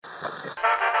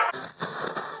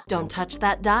Don't touch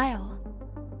that dial.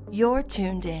 You're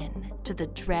tuned in to the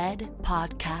Dread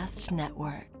Podcast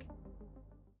Network.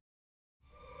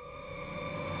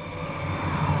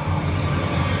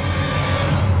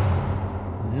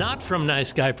 Not from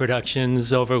Nice Guy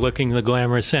Productions overlooking the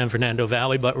glamorous San Fernando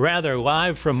Valley, but rather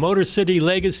live from Motor City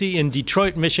Legacy in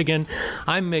Detroit, Michigan.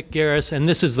 I'm Mick Garris, and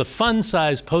this is the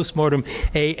fun-sized postmortem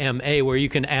AMA where you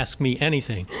can ask me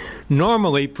anything.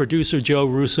 Normally, producer Joe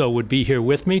Russo would be here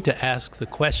with me to ask the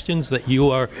questions that you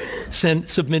are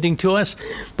submitting to us,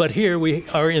 but here we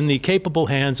are in the capable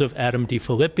hands of Adam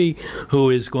DiFilippi, who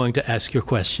is going to ask your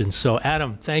questions. So,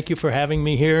 Adam, thank you for having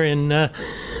me here in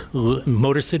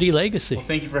Motor City Legacy. Well,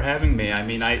 thank you for having me. I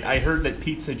mean, I heard that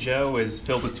Pizza Joe is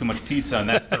filled with too much pizza, and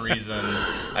that's the reason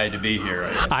I had to be here.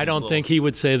 I don't think he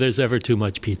would say there's ever too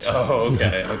much pizza. Oh,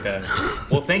 okay.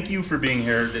 Well, thank you for being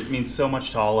here. It means so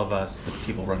much to all of us, the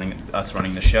people running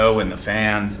the show and the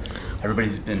fans.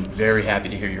 Everybody's been very happy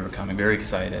to hear you were coming, very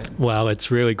excited. Well, it's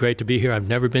really great to be here. I've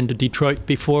never been to Detroit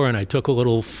before, and I took a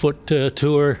little foot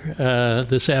tour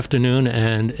this afternoon,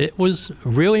 and it was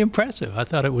really impressive. I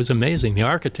thought it was amazing. The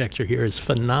architecture here is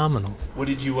phenomenal. What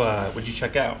did you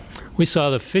check out? We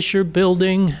saw the Fisher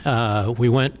Building. We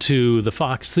went to the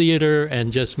Fox Theater,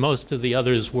 and just most of the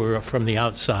others were from the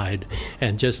outside,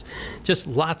 and just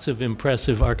lots of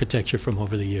impressive architecture from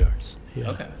over the years. Yeah.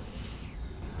 Okay.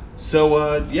 So,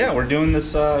 we're doing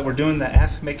this, we're doing the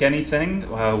Ask Mick Anything.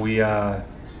 We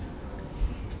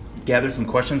gathered some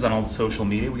questions on all the social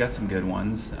media. We got some good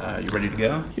ones. You ready to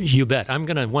go? You bet. I'm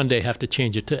going to one day have to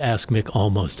change it to Ask Mick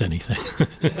Almost Anything.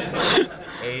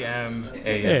 AM.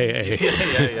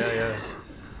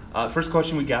 Yeah. First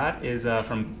question we got is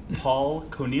from Paul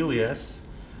Cornelius.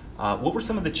 What were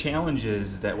some of the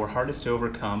challenges that were hardest to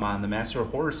overcome on the Master of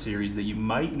Horror series that you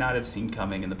might not have seen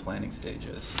coming in the planning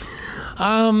stages?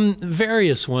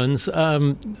 Various ones.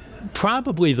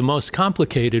 Probably the most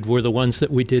complicated were the ones that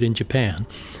we did in Japan,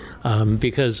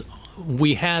 because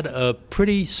we had a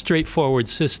pretty straightforward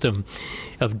system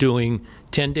of doing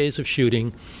 10 days of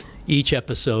shooting, each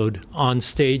episode on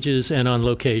stages and on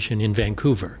location in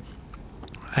Vancouver.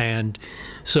 And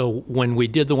so when we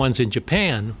did the ones in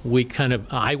Japan,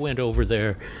 I went over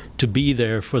there to be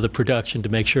there for the production to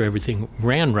make sure everything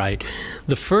ran right.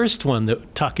 The first one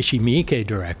that Takashi Miike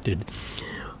directed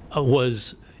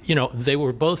was, they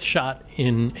were both shot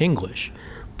in English,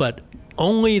 but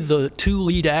only the two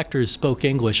lead actors spoke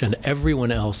English, and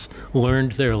everyone else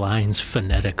learned their lines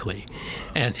phonetically.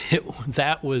 And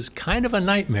that was kind of a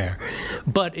nightmare,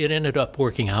 but it ended up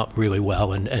working out really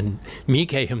well, and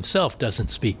Miike himself doesn't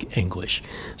speak English.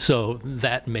 So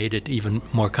that made it even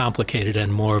more complicated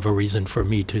and more of a reason for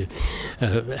me to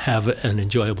have an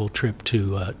enjoyable trip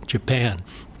to Japan.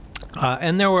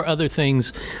 And there were other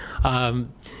things,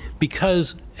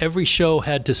 because every show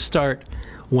had to start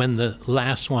when the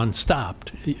last one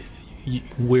stopped.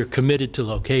 We're committed to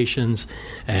locations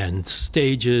and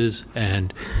stages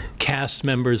and cast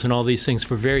members and all these things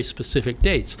for very specific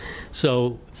dates.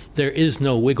 So there is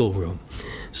no wiggle room.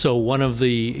 So one of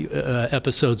the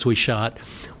episodes we shot,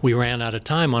 we ran out of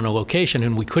time on a location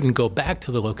and we couldn't go back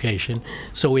to the location.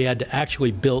 So we had to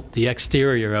actually build the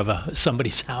exterior of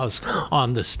somebody's house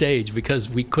on the stage because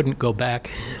we couldn't go back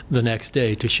the next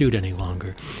day to shoot any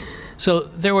longer. So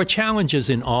there were challenges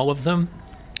in all of them,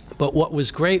 but what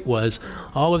was great was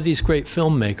all of these great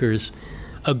filmmakers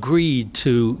agreed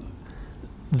to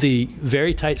the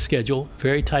very tight schedule,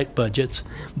 very tight budgets,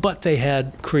 but they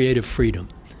had creative freedom.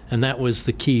 And that was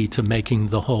the key to making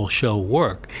the whole show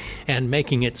work and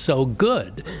making it so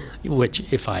good,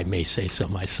 which, if I may say so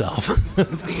myself,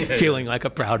 feeling like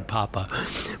a proud papa.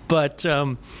 But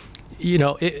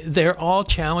they're all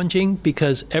challenging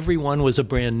because everyone was a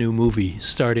brand new movie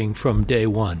starting from day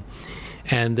one.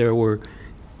 And there were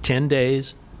 10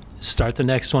 days, start the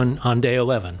next one on day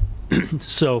 11.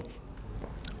 So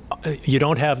you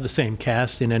don't have the same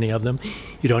cast in any of them.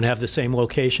 You don't have the same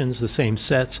locations, the same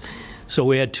sets. So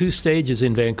we had two stages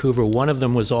in Vancouver. One of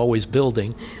them was always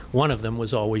building. One of them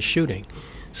was always shooting.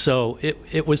 So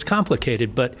it was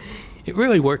complicated, but it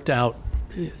really worked out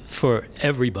for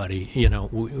everybody.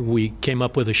 We came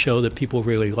up with a show that people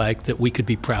really liked, that we could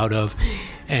be proud of,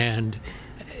 and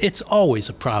it's always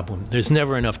a problem. There's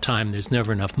never enough time, there's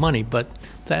never enough money, but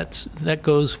that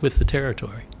goes with the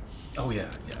territory. Oh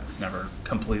yeah, it's never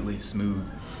completely smooth.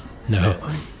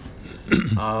 No.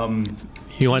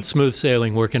 You want smooth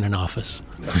sailing, work in an office.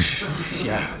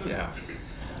 Yeah.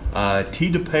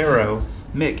 T. DePero,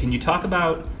 Mick, can you talk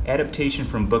about adaptation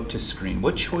from book to screen?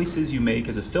 What choices you make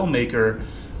as a filmmaker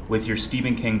with your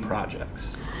Stephen King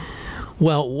projects?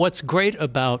 Well, what's great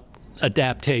about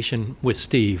adaptation with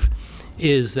Steve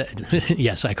is that,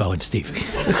 yes, I call him Steve,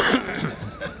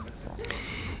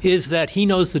 is that he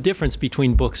knows the difference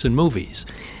between books and movies.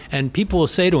 And people will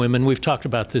say to him, and we've talked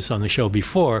about this on the show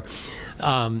before,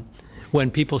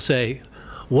 when people say,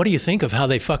 what do you think of how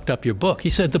they fucked up your book? He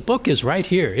said, the book is right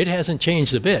here. It hasn't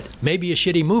changed a bit. Maybe a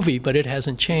shitty movie, but it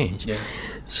hasn't changed. Yeah.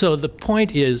 So the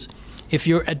point is, if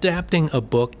you're adapting a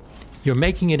book, you're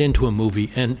making it into a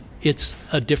movie, and it's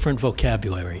a different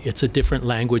vocabulary. It's a different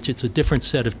language. It's a different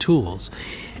set of tools.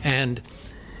 And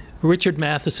Richard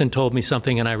Matheson told me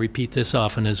something, and I repeat this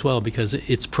often as well because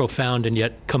it's profound and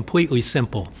yet completely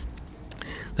simple,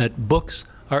 that books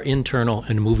are internal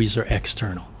and movies are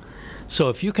external. So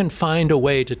if you can find a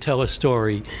way to tell a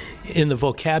story in the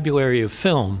vocabulary of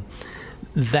film,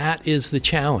 that is the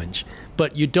challenge.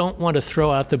 But you don't want to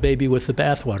throw out the baby with the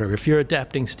bathwater. If you're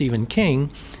adapting Stephen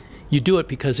King, you do it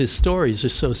because his stories are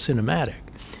so cinematic.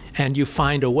 And you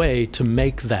find a way to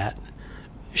make that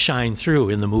shine through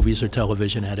in the movies or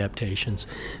television adaptations.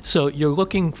 So you're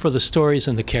looking for the stories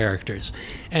and the characters.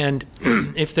 And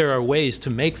if there are ways to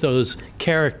make those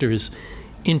characters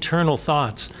internal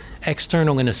thoughts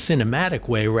external in a cinematic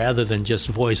way rather than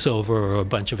just voiceover or a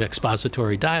bunch of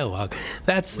expository dialogue,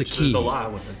 that's the key. There's a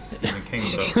lot with this Stephen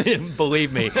King book.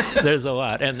 Believe me, there's a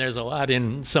lot. And there's a lot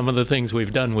in some of the things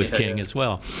we've done with King as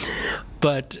well.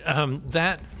 But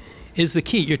that is the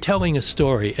key. You're telling a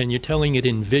story, and you're telling it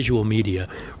in visual media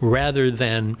rather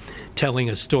than telling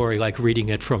a story like reading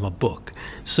it from a book.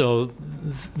 So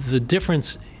the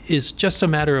difference is just a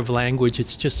matter of language.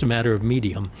 It's just a matter of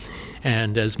medium.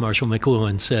 And as Marshall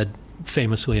McLuhan said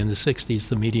famously in the 60s,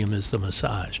 the medium is the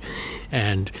massage.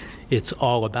 And it's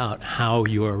all about how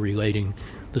you're relating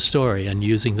the story and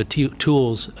using the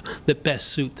tools that best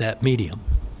suit that medium.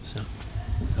 So.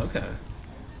 Okay.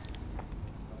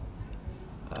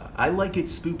 I Like It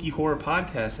Spooky Horror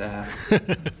Podcast asks.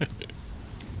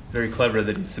 Very clever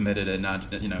that he submitted it,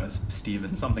 not, as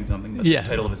Steven something, but the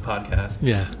title of his podcast.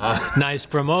 Yeah. Nice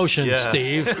promotion,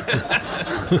 Steve.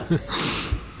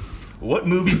 What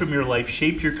movie from your life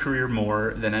shaped your career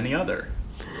more than any other?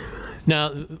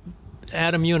 Now,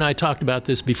 Adam, you and I talked about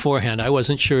this beforehand. I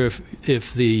wasn't sure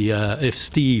if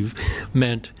Steve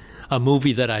meant a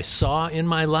movie that I saw in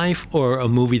my life or a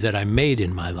movie that I made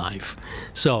in my life.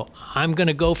 So I'm going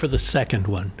to go for the second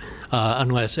one,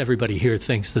 unless everybody here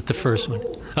thinks that the first one.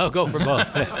 Oh, go for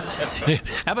both.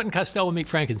 Abbott and Costello Meet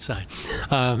Frankenstein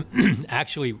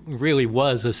actually really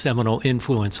was a seminal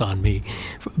influence on me,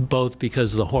 both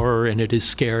because the horror in it is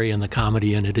scary and the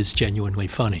comedy in it is genuinely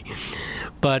funny.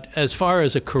 But as far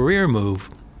as a career move,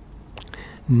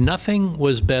 nothing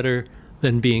was better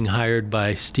than being hired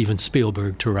by Steven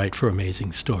Spielberg to write for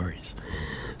Amazing Stories.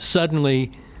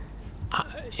 Suddenly,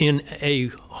 in a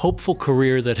hopeful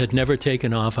career that had never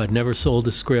taken off, I'd never sold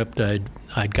a script,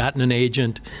 I'd gotten an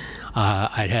agent,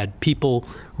 I'd had people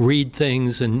read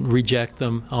things and reject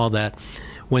them, all that.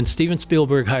 When Steven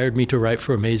Spielberg hired me to write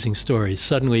for Amazing Stories,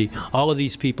 suddenly all of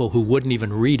these people who wouldn't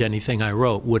even read anything I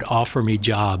wrote would offer me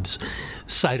jobs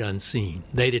sight unseen.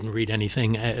 They didn't read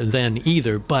anything then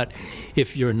either, but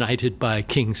if you're knighted by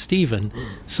King Stephen,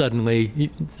 suddenly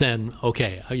then,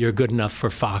 okay, you're good enough for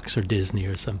Fox or Disney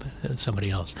or somebody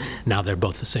else. Now they're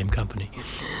both the same company.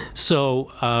 So,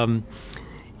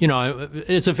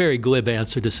 it's a very glib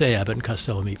answer to say Abbott and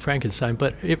Costello Meet Frankenstein,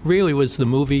 but it really was the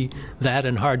movie, that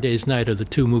and Hard Day's Night are the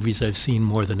two movies I've seen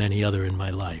more than any other in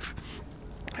my life.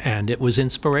 And it was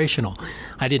inspirational.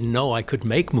 I didn't know I could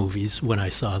make movies when I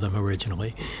saw them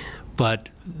originally, but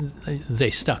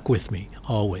they stuck with me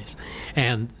always.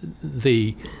 And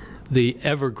the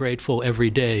ever grateful every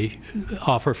day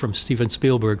offer from Steven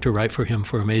Spielberg to write for him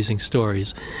for Amazing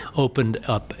Stories opened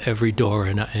up every door,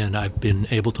 and I've been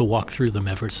able to walk through them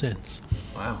ever since.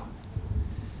 Wow.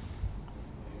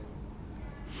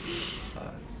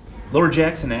 Laura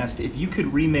Jackson asked, if you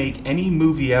could remake any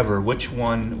movie ever, which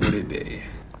one would it be?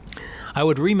 I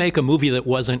would remake a movie that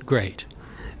wasn't great,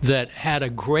 that had a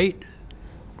great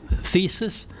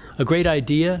thesis, a great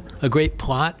idea, a great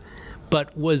plot,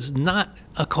 but was not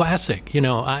a classic.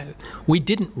 We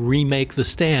didn't remake The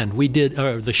Stand,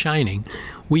 or The Shining.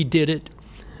 We did it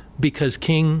because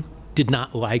King did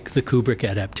not like the Kubrick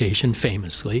adaptation,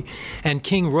 famously, and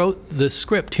King wrote the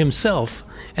script himself,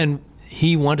 and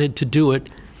he wanted to do it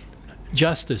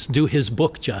justice, do his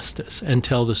book justice, and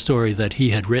tell the story that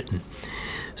he had written.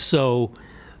 So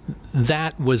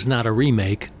that was not a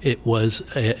remake. It was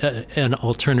an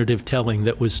alternative telling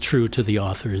that was true to the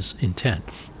author's intent.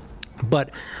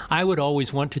 But I would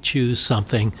always want to choose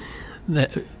something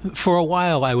that, for a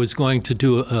while, I was going to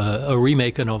do a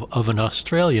remake of an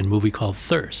Australian movie called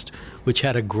Thirst, which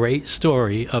had a great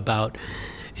story about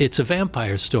it's a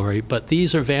vampire story, but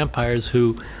these are vampires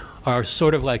who are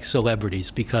sort of like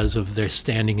celebrities because of their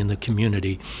standing in the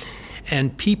community.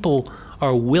 And people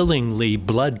are willingly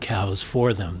blood cows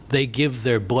for them. They give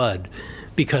their blood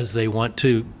because they want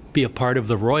to be a part of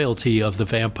the royalty of the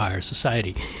vampire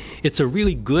society. It's a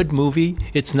really good movie.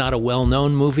 It's not a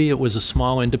well-known movie. It was a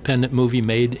small independent movie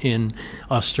made in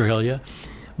Australia.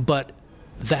 But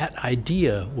that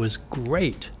idea was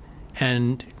great.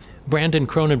 And Brandon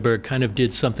Cronenberg kind of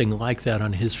did something like that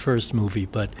on his first movie,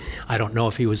 but I don't know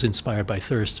if he was inspired by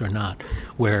Thirst or not,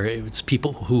 where it's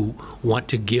people who want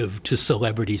to give to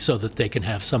celebrities so that they can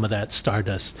have some of that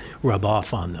stardust rub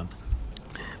off on them.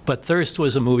 But Thirst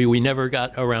was a movie, we never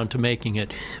got around to making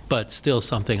it, but still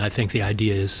something. I think the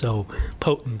idea is so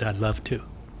potent, I'd love to.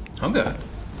 Okay.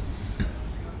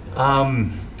 I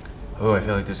feel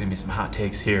like there's going to be some hot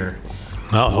takes here.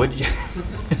 Uh-oh. Would you...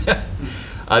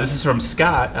 this is from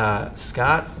Scott.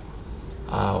 Scott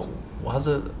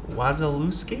Wazalewski?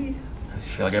 I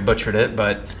feel like I butchered it,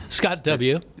 but... Scott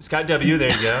W. Scott W, there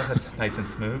you go. That's nice and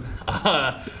smooth.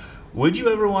 Would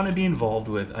you ever want to be involved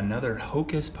with another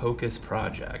Hocus Pocus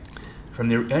project?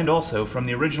 And also, from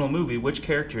the original movie, which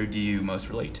character do you most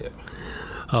relate to?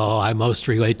 Oh, I most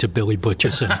relate to Billy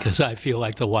Butcherson because I feel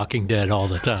like The Walking Dead all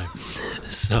the time.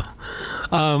 So...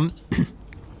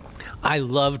 I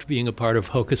loved being a part of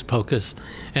Hocus Pocus,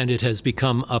 and it has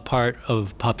become a part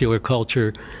of popular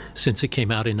culture since it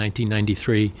came out in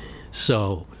 1993,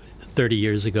 so 30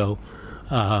 years ago.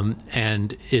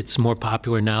 And it's more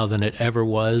popular now than it ever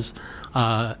was.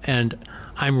 And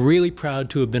I'm really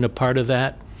proud to have been a part of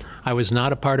that. I was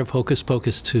not a part of Hocus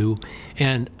Pocus 2,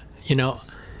 and, you know,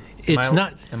 it's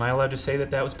not... Am I allowed to say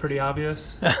that was pretty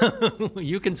obvious?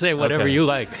 You can say whatever you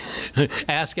like.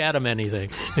 Ask Adam anything.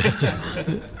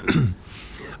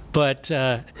 But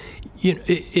you know,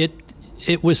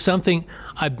 it was something.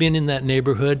 I've been in that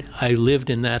neighborhood. I lived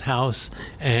in that house,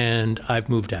 and I've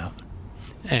moved out.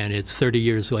 And it's 30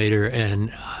 years later,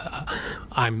 and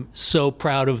I'm so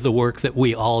proud of the work that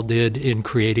we all did in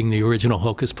creating the original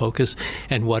Hocus Pocus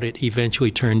and what it eventually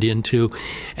turned into.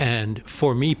 And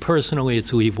for me personally,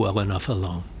 it's Leave Well Enough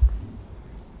Alone.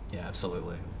 Yeah,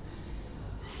 absolutely.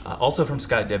 Also from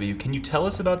Scott W., can you tell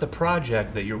us about the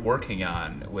project that you're working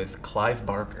on with Clive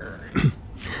Barker?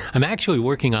 I'm actually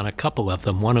working on a couple of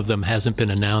them. One of them hasn't been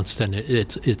announced, and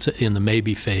it's in the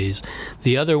maybe phase.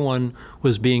 The other one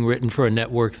was being written for a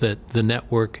network that the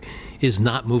network is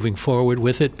not moving forward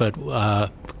with it, but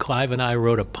Clive and I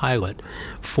wrote a pilot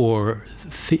for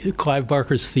Clive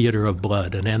Barker's Theater of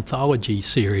Blood, an anthology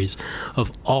series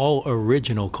of all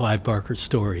original Clive Barker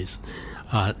stories,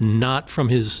 not from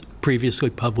his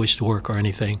previously published work or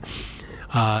anything.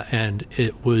 And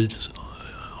it was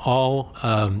all...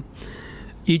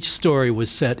 each story was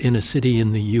set in a city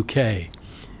in the UK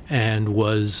and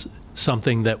was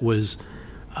something that was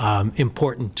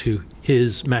important to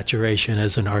his maturation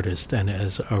as an artist and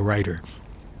as a writer.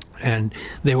 And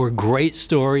they were great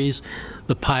stories.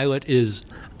 The pilot is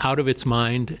out of its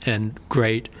mind and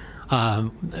great.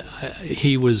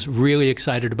 He was really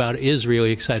excited about it, is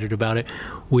really excited about it.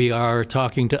 We are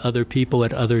talking to other people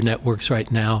at other networks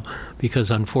right now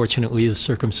because unfortunately the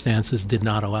circumstances did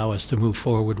not allow us to move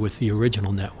forward with the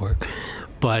original network.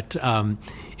 But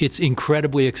it's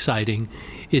incredibly exciting.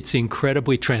 It's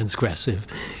incredibly transgressive.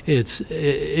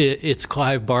 It's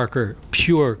Clive Barker,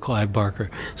 pure Clive Barker.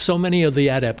 So many of the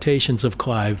adaptations of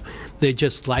Clive, they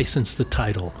just license the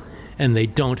title and they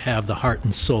don't have the heart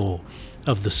and soul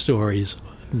of the stories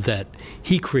that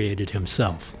he created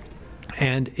himself.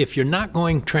 And if you're not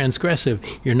going transgressive,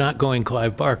 you're not going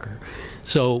Clive Barker.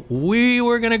 So we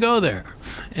were going to go there,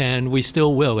 and we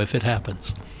still will if it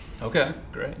happens. Okay,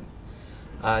 great.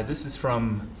 This is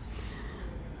from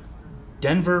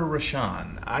Denver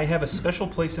Rashan. I have a special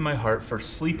place in my heart for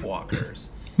Sleepwalkers.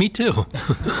 Me too.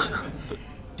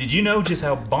 Did you know just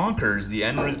how bonkers the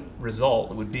end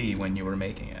result would be when you were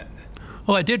making it?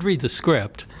 Well, I did read the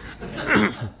script.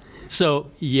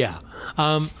 So, yeah.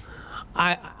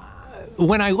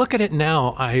 When I look at it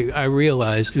now, I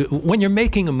realize when you're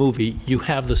making a movie, you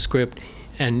have the script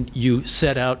and you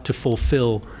set out to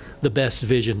fulfill the best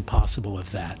vision possible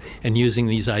of that and using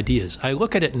these ideas. I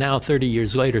look at it now 30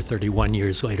 years later, 31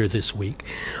 years later this week,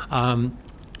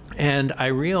 and I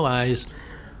realize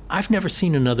I've never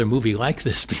seen another movie like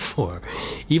this before.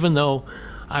 Even though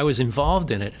I was involved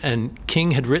in it and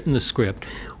King had written the script,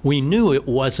 we knew it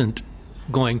wasn't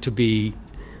going to be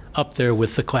up there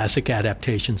with the classic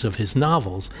adaptations of his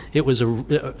novels. It was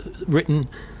written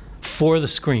for the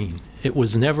screen. It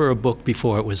was never a book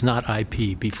before. It was not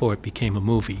IP before it became a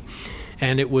movie.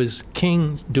 And it was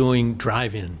King doing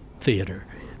drive-in theater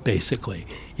basically.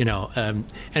 And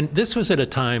this was at a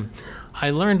time, I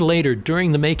learned later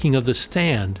during the making of The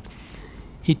Stand,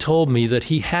 he told me that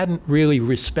he hadn't really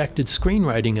respected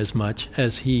screenwriting as much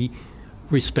as he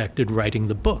respected writing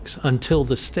the books until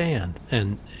The Stand.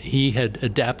 And he had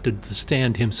adapted The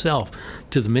Stand himself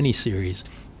to the miniseries.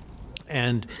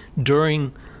 And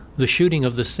during the shooting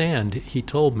of The Stand, he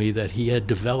told me that he had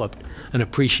developed an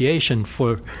appreciation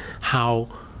for how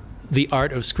the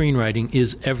art of screenwriting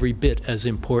is every bit as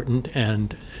important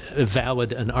and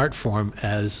valid an art form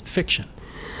as fiction.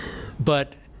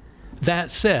 But that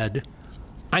said,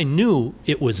 I knew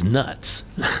it was nuts,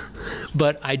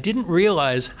 but I didn't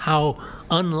realize how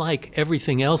unlike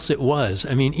everything else it was.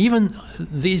 I mean, even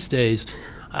these days,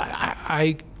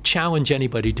 I challenge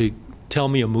anybody to tell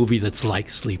me a movie that's like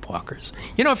Sleepwalkers.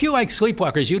 If you like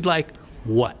Sleepwalkers, you'd like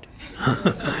what?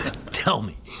 Tell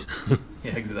me.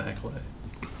 Yeah, exactly.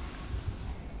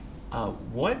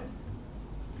 What?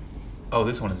 Oh,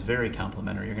 this one is very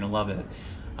complimentary. You're going to love it.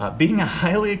 Being a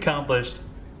highly accomplished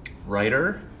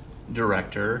writer,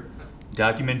 director,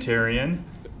 documentarian,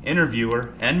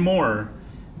 interviewer, and more,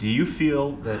 do you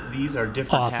feel that these are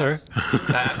different author? Hats?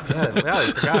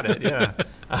 I forgot it, yeah.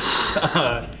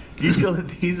 Do you feel that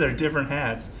these are different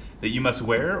hats that you must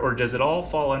wear, or does it all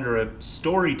fall under a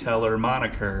storyteller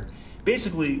moniker?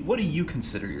 Basically, what do you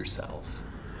consider yourself?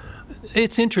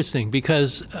 It's interesting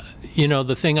because,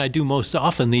 the thing I do most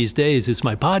often these days is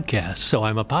my podcast. So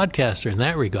I'm a podcaster in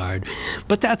that regard.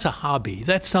 But that's a hobby.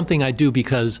 That's something I do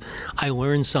because I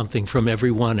learn something from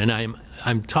everyone. And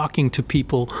I'm talking to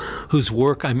people whose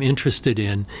work I'm interested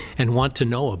in and want to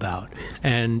know about.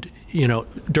 And,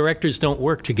 directors don't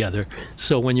work together.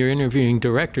 So when you're interviewing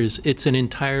directors, it's an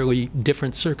entirely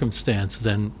different circumstance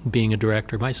than being a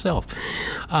director myself.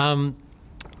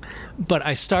 But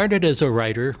I started as a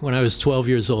writer. When I was 12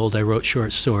 years old, I wrote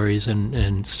short stories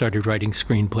and started writing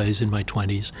screenplays in my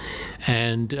 20s.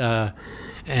 And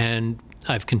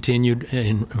I've continued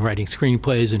in writing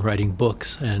screenplays and writing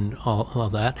books and all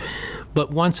that.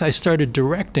 But once I started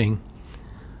directing,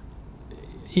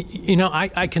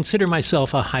 I consider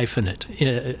myself a hyphenate,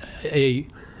 a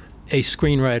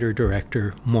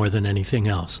screenwriter-director more than anything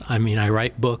else. I mean, I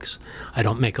write books. I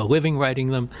don't make a living writing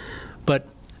them. But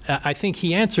I think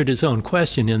he answered his own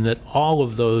question in that all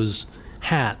of those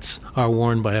hats are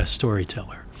worn by a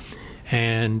storyteller.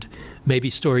 And maybe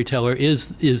storyteller is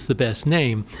the best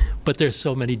name, but there's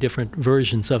so many different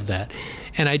versions of that.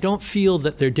 And I don't feel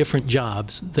that they're different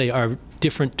jobs. They are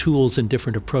different tools and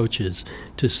different approaches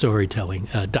to storytelling.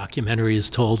 A documentary is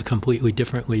told completely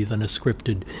differently than a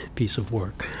scripted piece of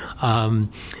work. I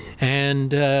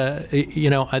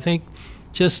think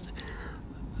just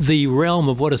the realm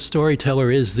of what a storyteller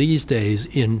is these days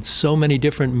in so many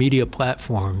different media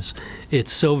platforms,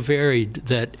 it's so varied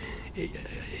that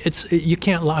you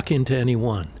can't lock into any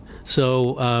one.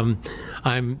 So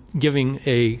I'm giving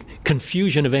a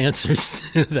confusion of answers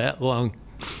to that long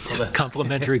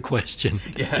complimentary question.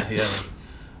 Yeah.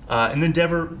 And then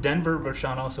Denver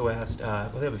Bershon also asked, they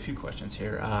have a few questions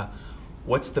here.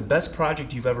 What's the best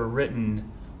project you've ever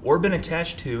written or been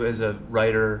attached to as a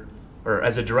writer or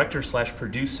as a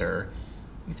director/producer?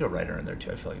 Let me throw writer in there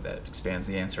too. I feel like that expands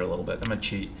the answer a little bit. I'm going to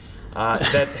cheat.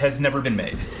 That has never been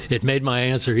made. It made my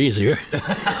answer easier.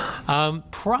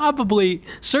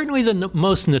 Certainly the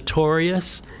most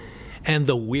notorious and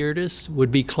the weirdest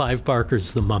would be Clive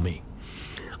Barker's The Mummy.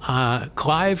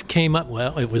 Clive came up,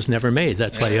 it was never made,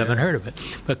 that's why you haven't heard of it.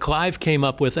 But Clive came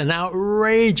up with an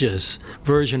outrageous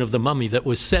version of The Mummy that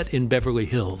was set in Beverly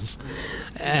Hills.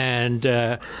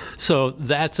 And so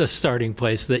that's a starting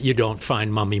place that you don't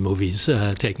find mummy movies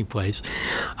taking place.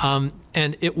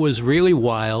 And it was really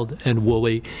wild and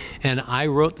woolly. And I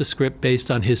wrote the script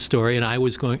based on his story. And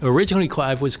originally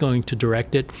Clive was going to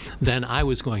direct it. Then I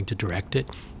was going to direct it.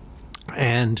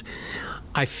 And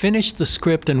I finished the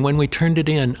script, and when we turned it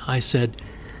in, I said,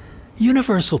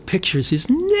 Universal Pictures is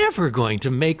never going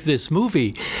to make this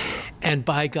movie. And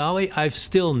by golly, I've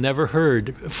still never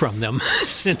heard from them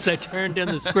since I turned in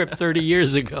the script 30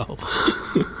 years ago.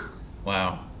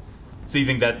 Wow. So you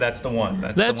think that's the one?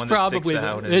 That's the one probably that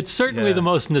sticks out it's certainly the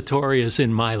most notorious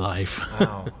in my life.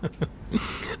 Wow.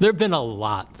 There have been a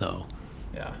lot, though.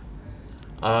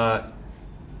 Yeah.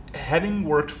 Having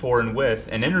worked for and with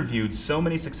and interviewed so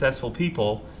many successful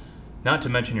people, not to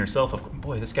mention yourself, of course,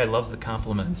 boy, this guy loves the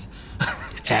compliments.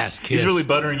 Ass kiss. He's really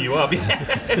buttering you up.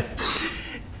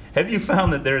 Have you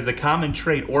found that there is a common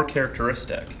trait or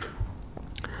characteristic?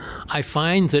 I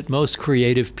find that most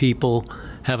creative people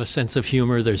have a sense of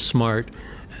humor. They're smart.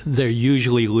 They're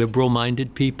usually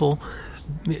liberal-minded people.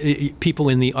 People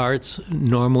in the arts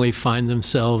normally find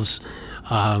themselves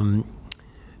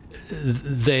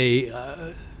they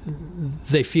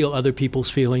feel other people's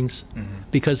feelings,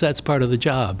 because that's part of the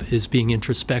job, is being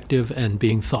introspective and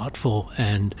being thoughtful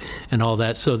and all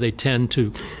that. So they tend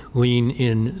to lean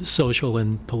in social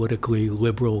and politically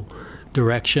liberal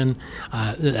direction.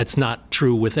 That's not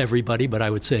true with everybody, but I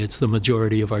would say it's the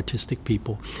majority of artistic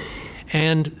people.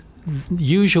 And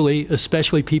usually,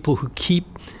 especially people who keep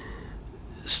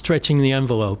stretching the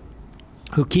envelope,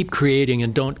 who keep creating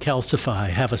and don't calcify,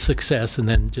 have a success and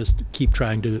then just keep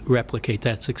trying to replicate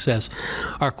that success,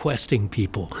 are questing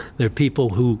people. They're people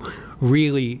who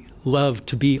really love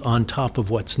to be on top of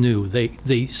what's new.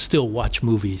 They still watch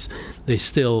movies. They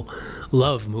still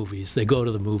love movies. They go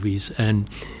to the movies, and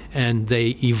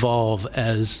they evolve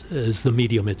as the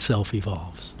medium itself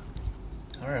evolves.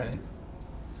 All right.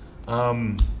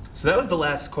 So that was the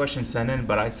last question sent in,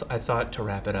 but I thought to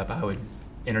wrap it up, I would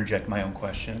interject my own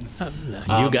question.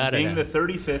 You got it. Being the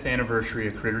 35th anniversary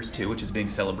of Critters 2, which is being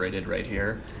celebrated right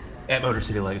here at Motor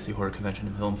City Legacy Horror Convention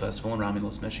and Film Festival in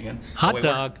Romulus, Michigan. Hot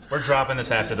dog. We're dropping this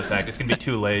after the fact. It's going to be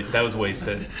too late. That was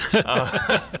wasted.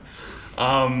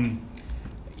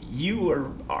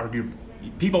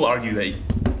 People argue that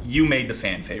you made the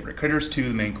fan favorite. Critters 2,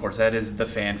 the main course, that is the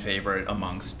fan favorite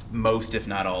amongst most, if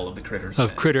not all, of the Critters Of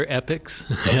fans. Critter epics.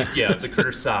 Yeah, the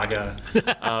Critter saga,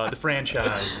 the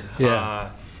franchise.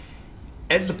 Yeah.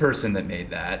 As the person that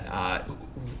made that,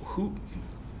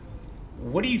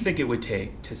 what do you think it would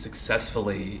take to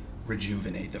successful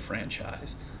rejuvenate the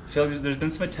franchise? I feel like there's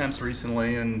been some attempts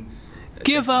recently, and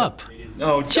Give up.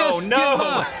 no. Just give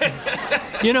up.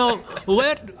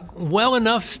 Let well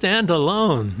enough stand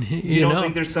alone. You don't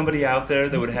think there's somebody out there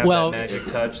that would have that magic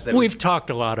touch? We've talked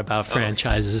a lot about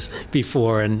franchises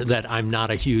before, and that I'm not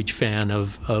a huge fan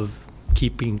of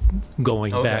keeping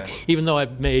going back, even though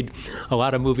I've made a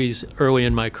lot of movies early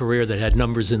in my career that had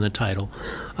numbers in the title.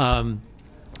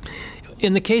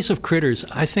 In the case of Critters,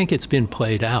 I think it's been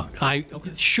played out.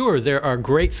 Sure, there are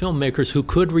great filmmakers who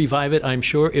could revive it, I'm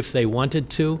sure, if they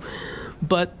wanted to.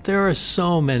 But there are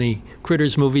so many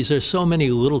Critters movies. There's so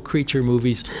many little creature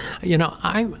movies.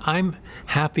 I'm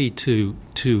happy to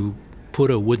put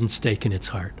a wooden stake in its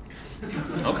heart.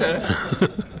 Okay.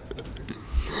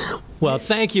 Well,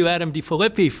 thank you, Adam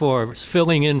DiFilippi, for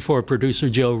filling in for producer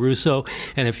Joe Russo.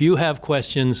 And if you have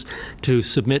questions to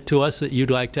submit to us that you'd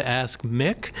like to ask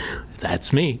Mick,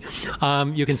 that's me,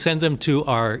 you can send them to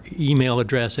our email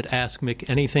address at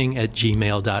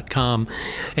askmickanything@gmail.com,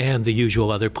 and the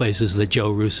usual other places that Joe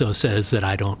Russo says that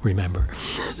I don't remember.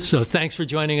 So thanks for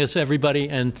joining us, everybody,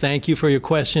 and thank you for your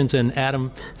questions. And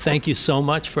Adam, thank you so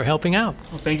much for helping out.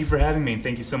 Well, thank you for having me, and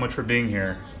thank you so much for being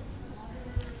here.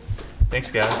 Thanks,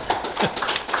 guys.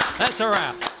 That's a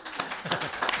wrap.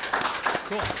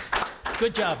 Cool.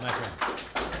 Good job, my friend.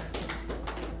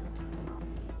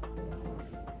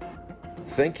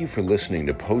 Thank you for listening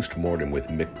to Postmortem with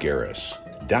Mick Garris.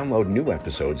 Download new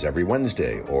episodes every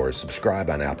Wednesday or subscribe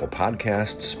on Apple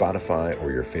Podcasts, Spotify,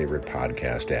 or your favorite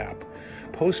podcast app.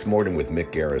 Postmortem with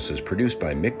Mick Garris is produced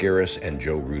by Mick Garris and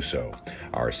Joe Russo.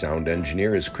 Our sound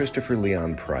engineer is Christopher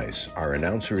Leon Price. Our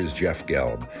announcer is Jeff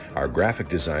Gelb. Our graphic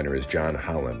designer is John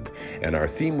Holland. And our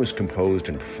theme was composed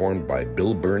and performed by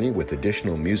Bill Burney with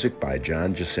additional music by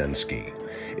John Jasensky.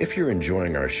 If you're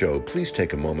enjoying our show, please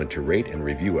take a moment to rate and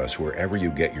review us wherever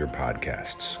you get your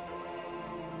podcasts.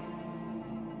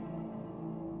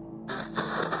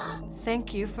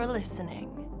 Thank you for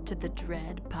listening to the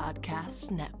Dread Podcast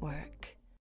Network.